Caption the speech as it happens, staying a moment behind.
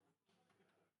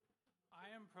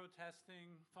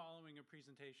protesting following a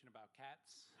presentation about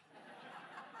cats.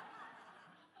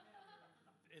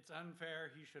 It's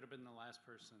unfair. He should have been the last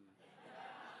person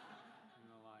in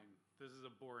the line. This is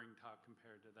a boring talk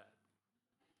compared to that.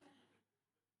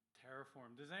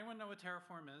 Terraform. Does anyone know what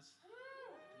Terraform is?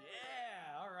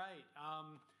 Yeah, all right.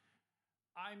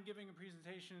 I'm giving a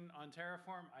presentation on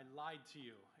Terraform. I lied to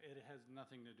you. It has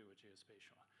nothing to do with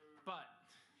geospatial. But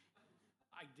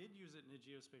I did use it in a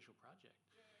geospatial project.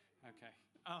 Okay.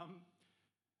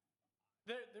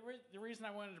 The reason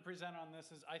I wanted to present on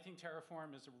this is I think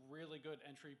Terraform is a really good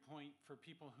entry point for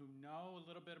people who know a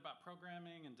little bit about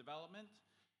programming and development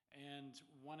and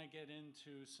want to get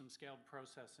into some scaled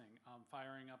processing,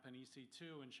 firing up an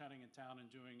EC2 and shutting it down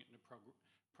and doing it in a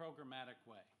programmatic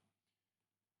way.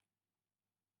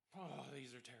 Oh,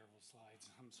 these are terrible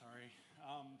slides. I'm sorry.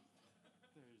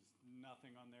 There's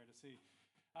nothing on there to see.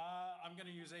 I'm going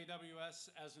to use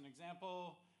AWS as an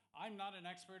example. I'm not an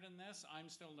expert in this. I'm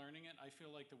still learning it. I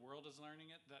feel like the world is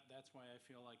learning it. That's why I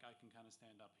feel like I can kind of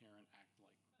stand up here and act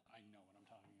like I know what I'm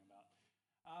talking about.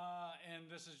 And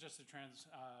this is just a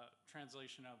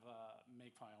translation of a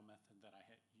makefile method that I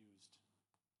had used.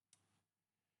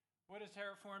 What is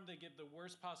Terraform? They give the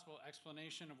worst possible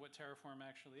explanation of what Terraform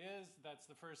actually is. That's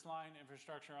the first line,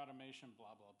 infrastructure automation,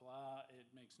 blah, blah, blah. It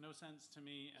makes no sense to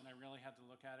me, and I really had to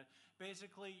look at it.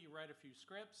 Basically, you write a few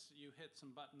scripts, you hit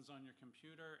some buttons on your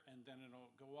computer, and then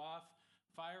it'll go off,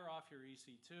 fire off your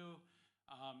EC2,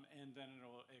 and then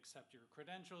it'll accept your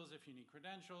credentials if you need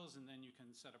credentials, and then you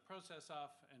can set a process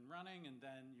off and running, and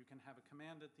then you can have a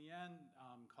command at the end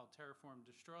called Terraform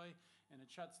destroy, and it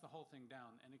shuts the whole thing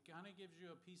down. And it kind of gives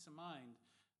you a peace of mind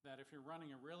that if you're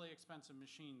running a really expensive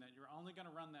machine, that you're only going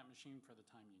to run that machine for the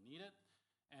time you need it,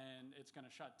 and it's going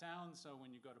to shut down, so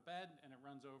when you go to bed and it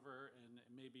runs over and it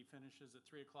maybe finishes at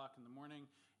 3 o'clock in the morning,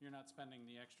 you're not spending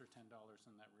the extra $10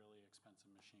 on that really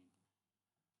expensive machine.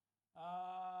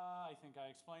 I think I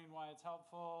explained why it's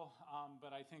helpful,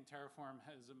 but I think Terraform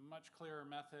has a much clearer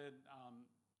method.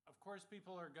 Of course,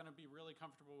 people are going to be really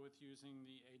comfortable with using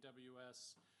the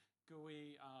AWS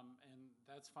GUI, and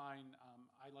that's fine.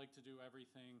 I like to do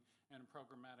everything in a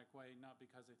programmatic way, not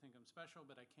because I think I'm special,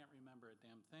 but I can't remember a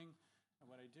damn thing of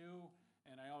what I do,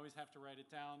 and I always have to write it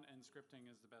down, and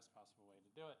scripting is the best possible way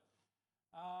to do it.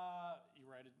 You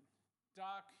write a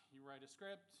doc, you write a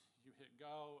script, you hit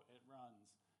go, it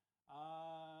runs.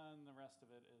 And the rest of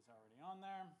it is already on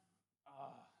there.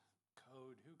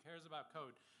 Code, who cares about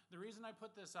code? The reason I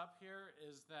put this up here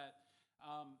is that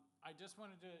I just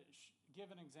wanted to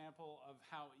give an example of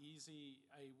how easy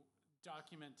a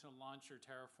document to launch your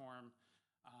Terraform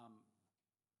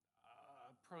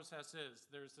process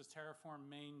is. There's this Terraform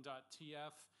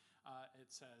main.tf. It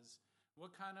says,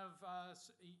 what kind of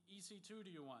EC2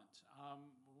 do you want?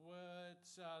 What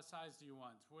size do you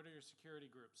want? What are your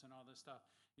security groups and all this stuff?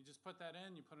 You just put that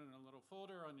in, you put it in a little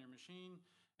folder on your machine,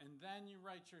 and then you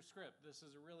write your script. This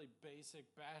is a really basic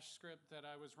bash script that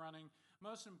I was running.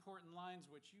 Most important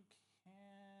lines, which you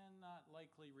cannot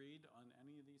likely read on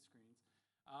any of these screens,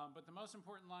 but the most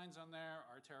important lines on there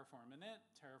are Terraform init,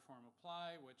 Terraform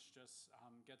apply, which just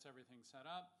gets everything set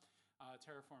up,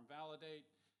 Terraform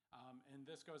validate, and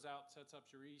this goes out, sets up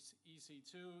your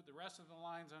EC2. The rest of the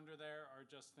lines under there are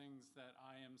just things that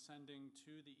I am sending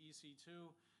to the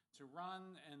EC2 to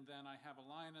run, and then I have a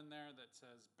line in there that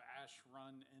says bash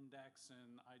run index,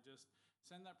 and I just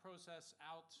send that process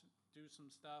out, do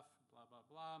some stuff, blah, blah,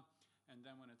 blah, and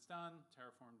then when it's done,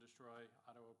 Terraform destroy,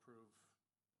 auto approve,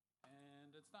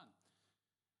 and it's done.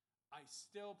 I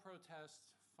still protest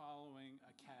following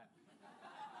a cat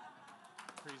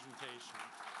presentation.